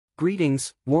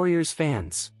Greetings, Warriors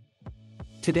fans.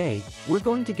 Today, we're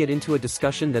going to get into a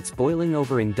discussion that's boiling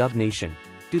over in Dub Nation.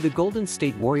 Do the Golden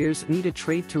State Warriors need a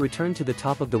trade to return to the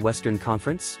top of the Western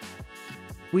Conference?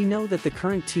 We know that the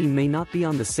current team may not be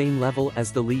on the same level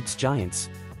as the league's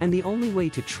giants, and the only way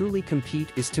to truly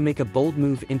compete is to make a bold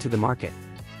move into the market.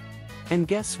 And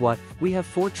guess what, we have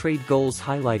 4 trade goals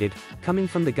highlighted, coming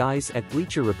from the guys at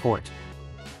Bleacher Report.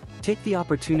 Take the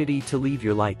opportunity to leave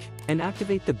your like, and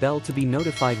activate the bell to be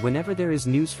notified whenever there is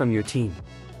news from your team.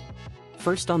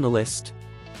 First on the list,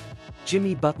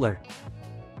 Jimmy Butler.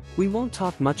 We won't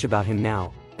talk much about him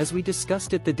now, as we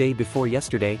discussed it the day before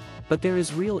yesterday, but there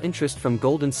is real interest from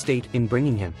Golden State in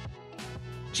bringing him.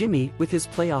 Jimmy, with his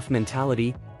playoff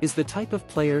mentality, is the type of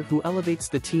player who elevates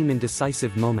the team in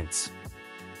decisive moments.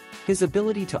 His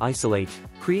ability to isolate,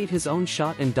 create his own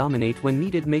shot and dominate when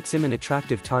needed makes him an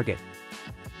attractive target.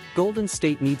 Golden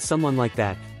State needs someone like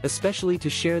that, especially to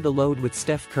share the load with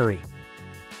Steph Curry.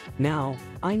 Now,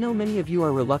 I know many of you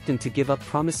are reluctant to give up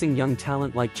promising young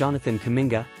talent like Jonathan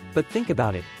Kuminga, but think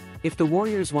about it. If the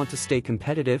Warriors want to stay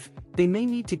competitive, they may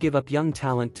need to give up young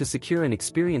talent to secure an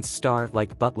experienced star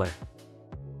like Butler.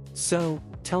 So,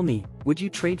 tell me, would you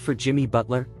trade for Jimmy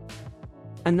Butler?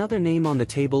 Another name on the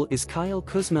table is Kyle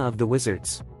Kuzma of the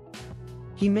Wizards.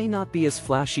 He may not be as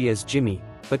flashy as Jimmy,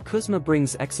 but Kuzma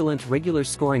brings excellent regular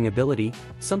scoring ability,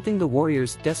 something the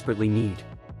Warriors desperately need.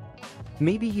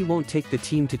 Maybe he won't take the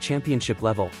team to championship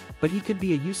level, but he could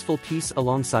be a useful piece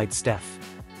alongside Steph.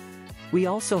 We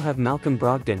also have Malcolm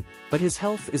Brogdon, but his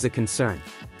health is a concern.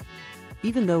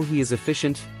 Even though he is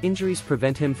efficient, injuries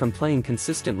prevent him from playing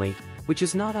consistently, which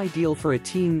is not ideal for a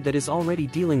team that is already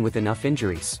dealing with enough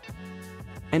injuries.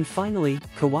 And finally,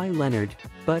 Kawhi Leonard,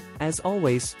 but, as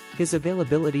always, his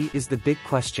availability is the big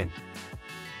question.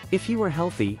 If he were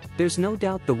healthy, there's no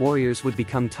doubt the Warriors would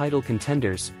become title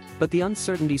contenders, but the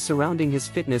uncertainty surrounding his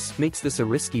fitness makes this a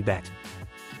risky bet.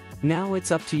 Now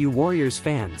it's up to you Warriors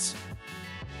fans.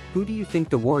 Who do you think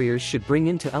the Warriors should bring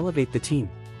in to elevate the team?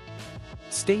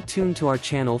 Stay tuned to our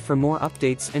channel for more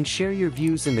updates and share your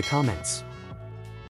views in the comments.